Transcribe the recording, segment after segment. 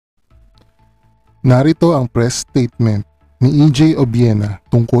Narito ang press statement ni EJ Obiena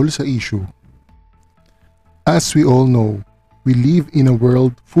tungkol sa issue. As we all know, we live in a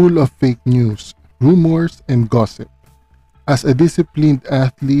world full of fake news, rumors, and gossip. As a disciplined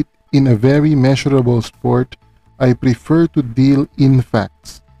athlete in a very measurable sport, I prefer to deal in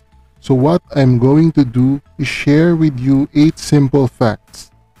facts. So what I'm going to do is share with you 8 simple facts,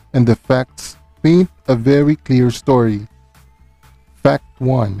 and the facts paint a very clear story. Fact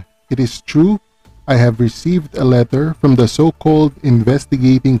 1. It is true, I have received a letter from the so-called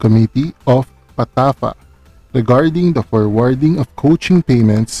Investigating Committee of PATAFA regarding the forwarding of coaching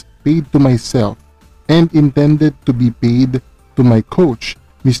payments paid to myself and intended to be paid to my coach,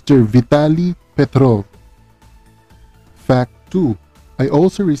 Mr. Vitaly Petrov. Fact 2. I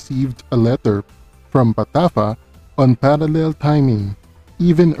also received a letter from PATAFA on parallel timing,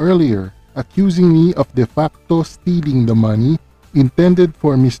 even earlier, accusing me of de facto stealing the money intended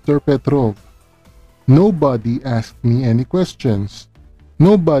for Mr. Petrov. Nobody asked me any questions.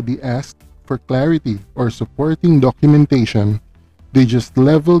 Nobody asked for clarity or supporting documentation. They just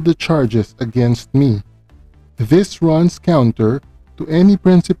leveled the charges against me. This runs counter to any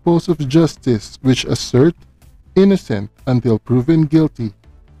principles of justice which assert innocent until proven guilty.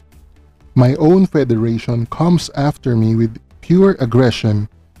 My own federation comes after me with pure aggression,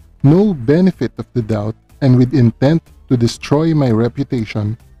 no benefit of the doubt, and with intent to destroy my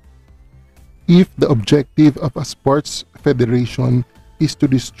reputation. If the objective of a sports federation is to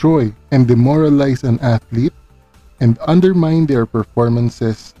destroy and demoralize an athlete and undermine their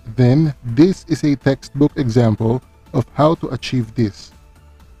performances, then this is a textbook example of how to achieve this.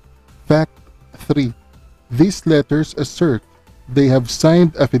 Fact 3. These letters assert they have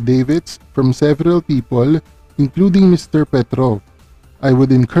signed affidavits from several people, including Mr. Petrov. I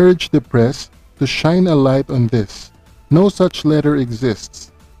would encourage the press to shine a light on this. No such letter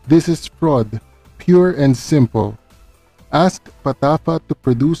exists. This is fraud, pure and simple. Ask PATAFA to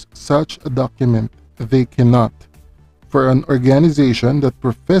produce such a document. They cannot. For an organization that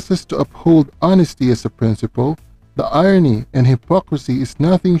professes to uphold honesty as a principle, the irony and hypocrisy is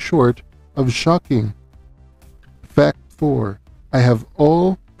nothing short of shocking. Fact 4. I have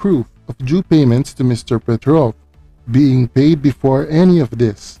all proof of due payments to Mr. Petrov being paid before any of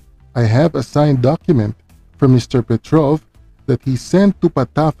this. I have a signed document from Mr. Petrov that he sent to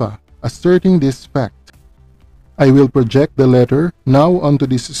PATAFA asserting this fact. I will project the letter now onto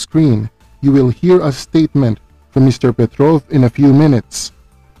this screen. You will hear a statement from Mr. Petrov in a few minutes.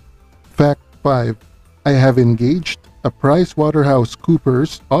 Fact 5. I have engaged a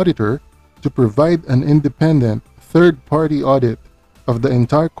PricewaterhouseCoopers auditor to provide an independent third-party audit of the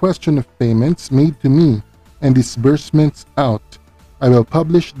entire question of payments made to me and disbursements out. I will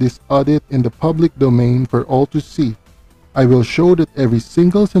publish this audit in the public domain for all to see. I will show that every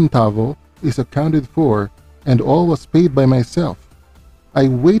single centavo is accounted for and all was paid by myself. I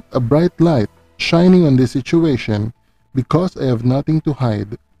wait a bright light shining on this situation because I have nothing to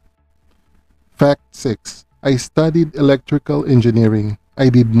hide. Fact 6. I studied electrical engineering. I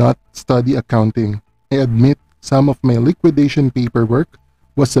did not study accounting. I admit some of my liquidation paperwork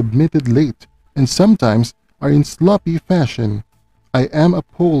was submitted late and sometimes are in sloppy fashion. I am a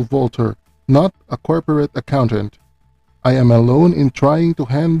pole vaulter, not a corporate accountant. I am alone in trying to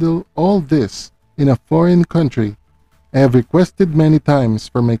handle all this in a foreign country. I have requested many times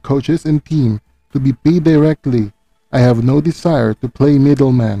for my coaches and team to be paid directly. I have no desire to play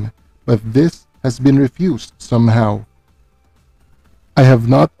middleman, but this has been refused somehow. I have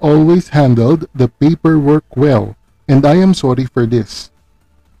not always handled the paperwork well, and I am sorry for this.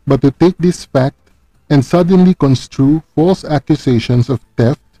 But to take this fact and suddenly construe false accusations of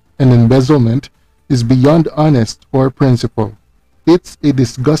theft and embezzlement is beyond honest or principle. It's a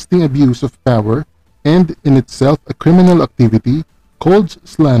disgusting abuse of power and in itself a criminal activity called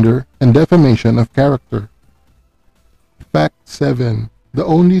slander and defamation of character. Fact 7. The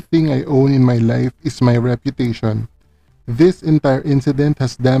only thing I own in my life is my reputation. This entire incident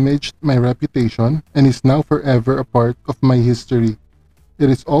has damaged my reputation and is now forever a part of my history. It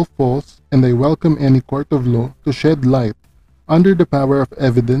is all false, and I welcome any court of law to shed light under the power of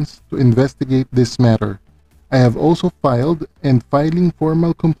evidence to investigate this matter. I have also filed and filing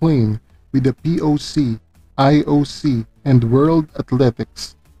formal complaint with the POC, IOC, and World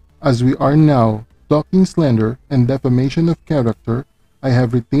Athletics. As we are now talking slander and defamation of character, I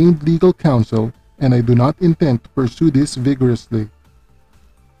have retained legal counsel and I do not intend to pursue this vigorously.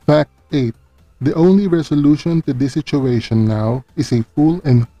 Fact 8. The only resolution to this situation now is a full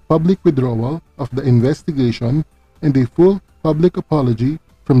and public withdrawal of the investigation and a full public apology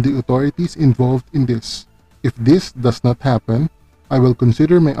from the authorities involved in this. If this does not happen, I will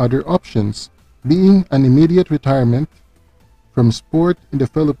consider my other options, being an immediate retirement from sport in the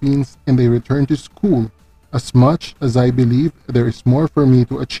Philippines and a return to school, as much as I believe there is more for me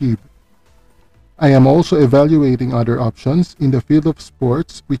to achieve. I am also evaluating other options in the field of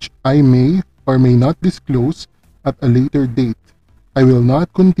sports which I may or may not disclose at a later date. I will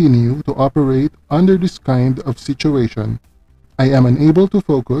not continue to operate under this kind of situation. I am unable to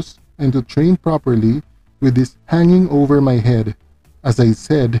focus and to train properly with this hanging over my head. As I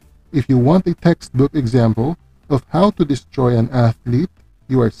said, if you want a textbook example of how to destroy an athlete,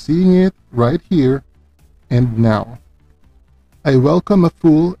 you are seeing it right here and now. I welcome a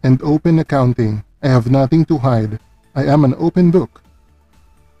full and open accounting. I have nothing to hide. I am an open book.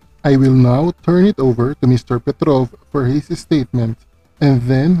 I will now turn it over to Mr. Petrov for his statement, and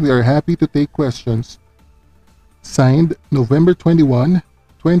then we are happy to take questions. Signed, November 21,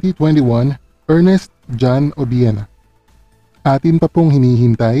 2021, Ernest John Obiena. Atin pa pong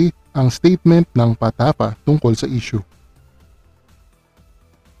hinihintay ang statement ng PATAFA tungkol sa issue.